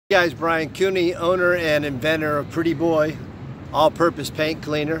Hey guys, Brian Cooney, owner and inventor of Pretty Boy, all-purpose paint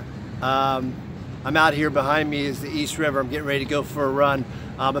cleaner. I'm out here behind me is the East River. I'm getting ready to go for a run.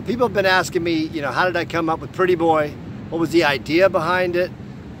 But people have been asking me, how did I come up with Pretty Boy? What was the idea behind it?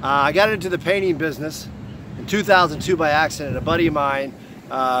 I got into the painting business in 2002 by accident. A buddy of mine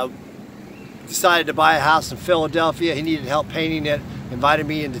decided to buy a house in Philadelphia. He needed help painting it, invited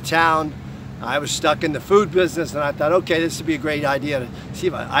me into town. I was stuck in the food business, and I thought, okay, this would be a great idea to see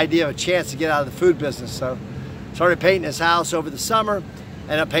if I have a chance to get out of the food business. So started painting his house over the summer,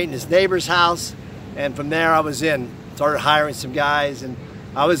 ended up painting his neighbor's house, and from there I was started hiring some guys, and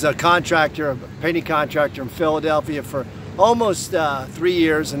I was a painting contractor in Philadelphia for almost 3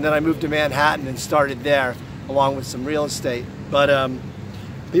 years, and then I moved to Manhattan and started there along with some real estate. But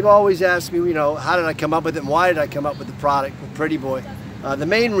people always ask me, how did I come up with it, and why did I come up with the product with Pretty Boy? The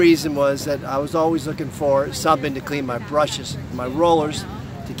main reason was that I was always looking for something to clean my brushes, my rollers,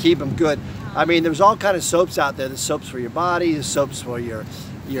 to keep them good. I mean, there's all kind of soaps out there. There's soaps for your body, there's soaps for your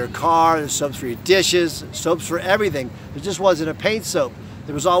car, there's soaps for your dishes, soaps for everything. There just wasn't a paint soap.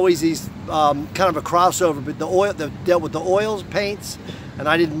 There was always these kind of a crossover, but the oil that dealt with the oils, paints, and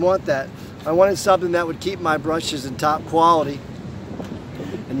I didn't want that. I wanted something that would keep my brushes in top quality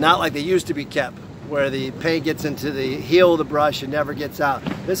and not like they used to be kept, where the paint gets into the heel of the brush and never gets out.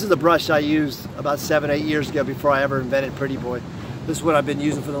 This is a brush I used about 7 or 8 years ago before I ever invented Pretty Boy. This is what I've been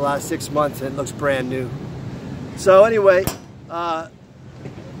using for the last 6 months, and it looks brand new. So anyway,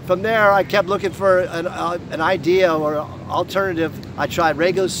 from there I kept looking for an idea or alternative. I tried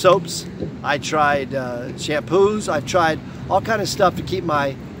regular soaps, I tried shampoos, I tried all kind of stuff to keep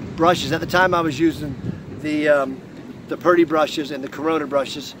my brushes. At the time I was using the Purdy brushes and the Corona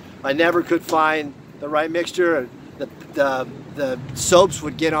brushes. I never could find the right mixture. The soaps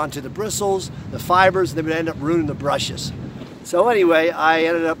would get onto the bristles, the fibers, and they would end up ruining the brushes. So anyway, I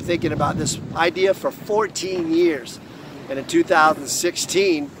ended up thinking about this idea for 14 years. And in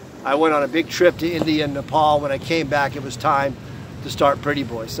 2016, I went on a big trip to India and Nepal. When I came back, it was time to start Pretty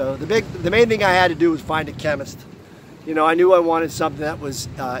Boy. So the main thing I had to do was find a chemist. I knew I wanted something that was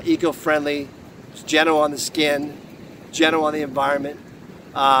eco-friendly, gentle on the skin, gentle on the environment,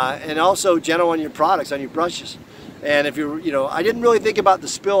 and also gentle on your products, on your brushes. And if I didn't really think about the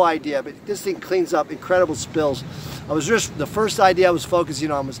spill idea, but this thing cleans up incredible spills. The first idea I was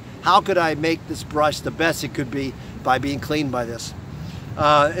focusing on was how could I make this brush the best it could be by being cleaned by this.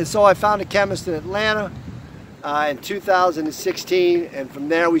 And so I found a chemist in Atlanta in 2016, and from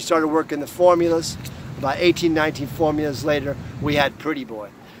there we started working the formulas. About 18, 19 formulas later, we had Pretty Boy.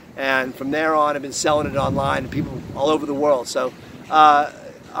 And from there on, I've been selling it online to people all over the world. So I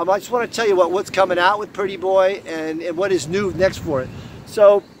just want to tell you what's coming out with Pretty Boy and what is new next for it.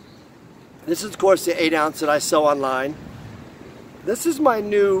 So this is, of course, the 8 ounce that I sell online. This is my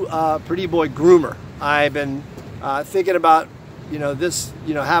new Pretty Boy groomer. I've been thinking about,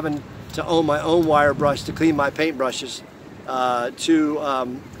 having to own my own wire brush to clean my paint brushes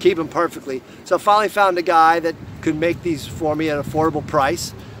to keep them perfectly. So I finally found a guy that could make these for me at an affordable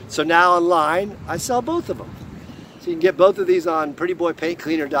price. So now online, I sell both of them. So you can get both of these on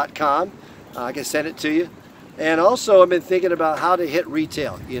prettyboypaintcleaner.com. I can send it to you. And also I've been thinking about how to hit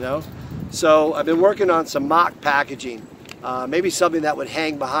retail, So I've been working on some mock packaging. Maybe something that would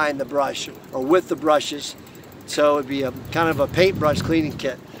hang behind the brush or with the brushes. So it'd be a kind of a paintbrush cleaning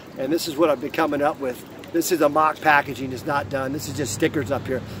kit. And this is what I've been coming up with. This is a mock packaging, it's not done. This is just stickers up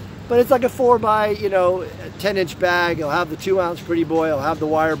here. But it's like a 4 by 10-inch bag. It'll have the 2 ounce Pretty Boy. It'll have the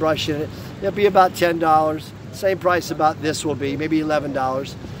wire brush in it. It'll be about $10. Same price about this will be, maybe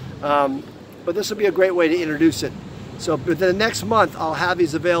 $11. But this will be a great way to introduce it. So within the next month, I'll have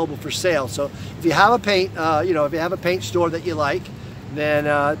these available for sale. So if you have a paint, if you have a paint store that you like, then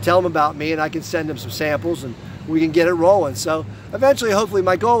tell them about me, and I can send them some samples, and we can get it rolling. So eventually, hopefully,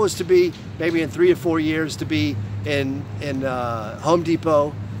 my goal is to be maybe in 3 or 4 years to be in Home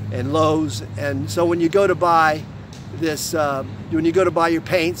Depot and Lowe's. And so when you go to buy this, when you go to buy your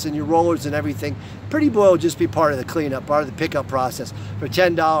paints and your rollers and everything, Pretty Boy will just be part of the cleanup, part of the pickup process for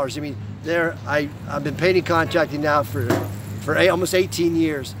 $10. I mean, I've been painting contracting now for almost 18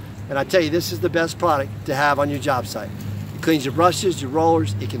 years, and I tell you, this is the best product to have on your job site. It cleans your brushes, your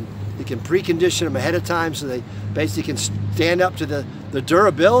rollers. It can precondition them ahead of time so they basically can stand up to the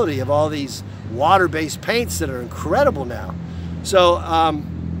durability of all these water-based paints that are incredible now. So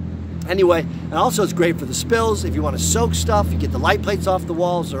anyway, and also it's great for the spills. If you want to soak stuff, you get the light plates off the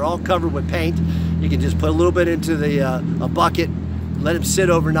walls. They're all covered with paint. You can just put a little bit into a bucket, let them sit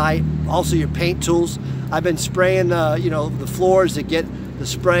overnight. Also your paint tools. I've been spraying the floors to get the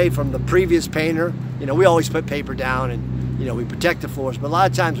spray from the previous painter. We always put paper down and we protect the floors. But a lot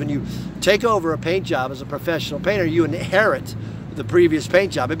of times when you take over a paint job as a professional painter, you inherit the previous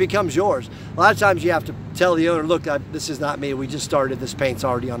paint job. It becomes yours. A lot of times you have to tell the owner, look, this is not me. We just started. This paint's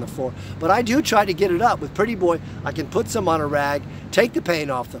already on the floor. But I do try to get it up. With Pretty Boy, I can put some on a rag, take the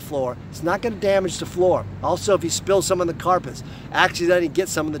paint off the floor. It's not going to damage the floor. Also, if you spill some on the carpets, accidentally get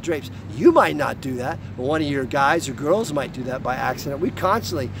some of the drapes. You might not do that, but one of your guys or girls might do that by accident. We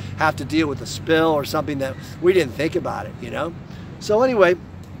constantly have to deal with a spill or something that we didn't think about it, So anyway,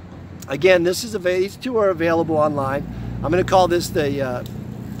 again, these two are available online. I'm going to call this the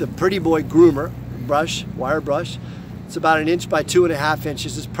Pretty Boy Groomer brush, wire brush. It's about 1 inch by 2.5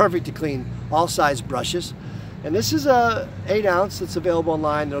 inches. It's perfect to clean all size brushes. And this is a 8 ounce that's available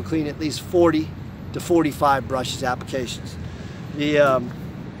online. That'll clean at least 40 to 45 brushes applications.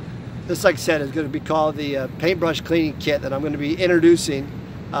 This, like I said, is going to be called the paintbrush cleaning kit that I'm going to be introducing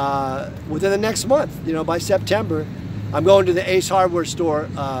within the next month. By September, I'm going to the Ace Hardware store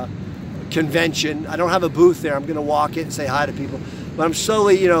convention. I don't have a booth there. I'm going to walk it and say hi to people. But I'm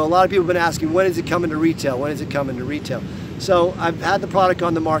slowly, a lot of people have been asking, when is it coming to retail? When is it coming to retail? So I've had the product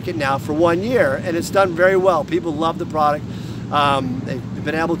on the market now for 1 year, and it's done very well. People love the product. They've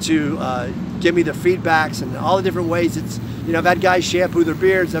been able to give me their feedbacks and all the different ways it's, I've had guys shampoo their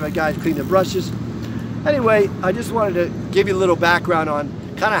beards, I've had guys clean their brushes. Anyway, I just wanted to give you a little background on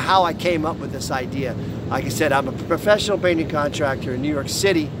kind of how I came up with this idea. Like I said, I'm a professional painting contractor in New York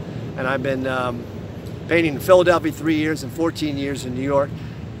City, and I've been painting in Philadelphia 3 years and 14 years in New York.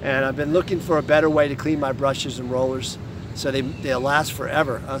 And I've been looking for a better way to clean my brushes and rollers so they'll last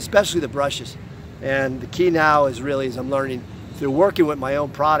forever, especially the brushes. And the key now is I'm learning through working with my own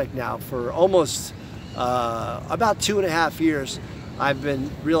product now for almost about 2.5 years. I've been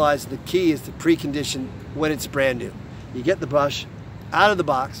realizing the key is to precondition when it's brand new. You get the brush out of the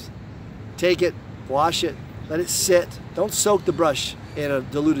box, take it, wash it, let it sit. Don't soak the brush in a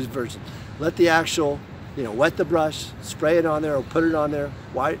diluted version. Let the actual, wet the brush, spray it on there or put it on there,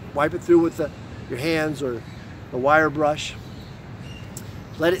 wipe it through with your hands or the wire brush.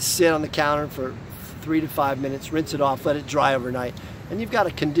 Let it sit on the counter for 3 to 5 minutes, rinse it off, let it dry overnight, and you've got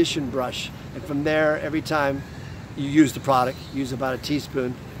a conditioned brush. And from there, every time you use the product, use about a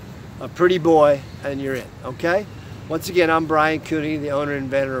teaspoon of Pretty Boy and you're in, okay? Once again, I'm Brian Cooney, the owner and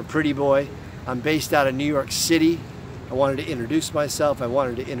inventor of Pretty Boy. I'm based out of New York City. I wanted to introduce myself. I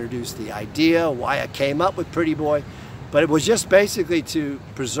wanted to introduce the idea, why I came up with Pretty Boy. But it was just basically to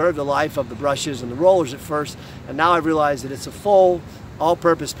preserve the life of the brushes and the rollers at first. And now I've realized that it's a full,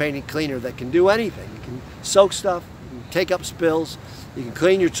 all-purpose painting cleaner that can do anything. You can soak stuff, you can take up spills, you can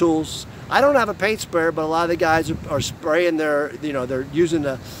clean your tools. I don't have a paint sprayer, but a lot of the guys are spraying they're using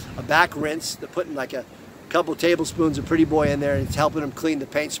a back rinse. They're putting like a couple tablespoons of Pretty Boy in there, and it's helping them clean the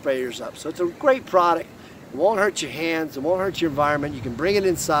paint sprayers up. So it's a great product. It won't hurt your hands, it won't hurt your environment. You can bring it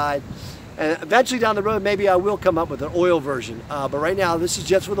inside, and eventually down the road maybe I will come up with an oil version, but right now this is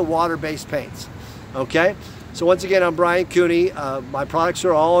just for the water-based paints. Okay, so once again, I'm Brian Cooney. My products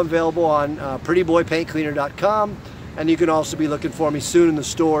are all available on prettyboypaintcleaner.com, and you can also be looking for me soon in the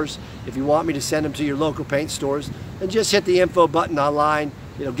stores. If you want me to send them to your local paint stores, then just hit the info button online.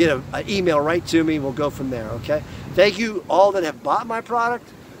 Get an email right to me. We'll go from there, okay? Thank you all that have bought my product.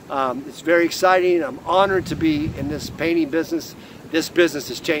 It's very exciting. I'm honored to be in this painting business. This business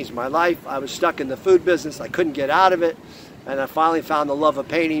has changed my life. I was stuck in the food business. I couldn't get out of it, and I finally found the love of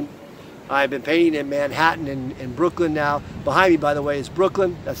painting. I've been painting in Manhattan and in Brooklyn now. Behind me, by the way, is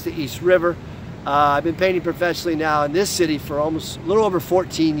Brooklyn. That's the East River. I've been painting professionally now in this city for almost a little over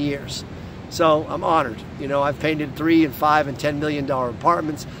 14 years. So I'm honored. I've painted $3 and $5 and $10 million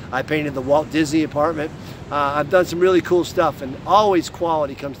apartments. I painted the Walt Disney apartment. I've done some really cool stuff, and always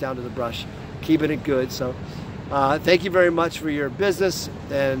quality comes down to the brush, keeping it good. So thank you very much for your business.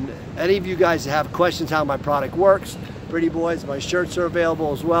 And any of you guys that have questions how my product works, Pretty Boys, my shirts are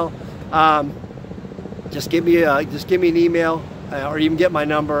available as well. Just give me an email or even get my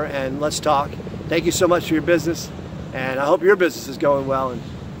number and let's talk. Thank you so much for your business, and I hope your business is going well. And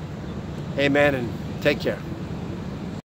amen, and take care.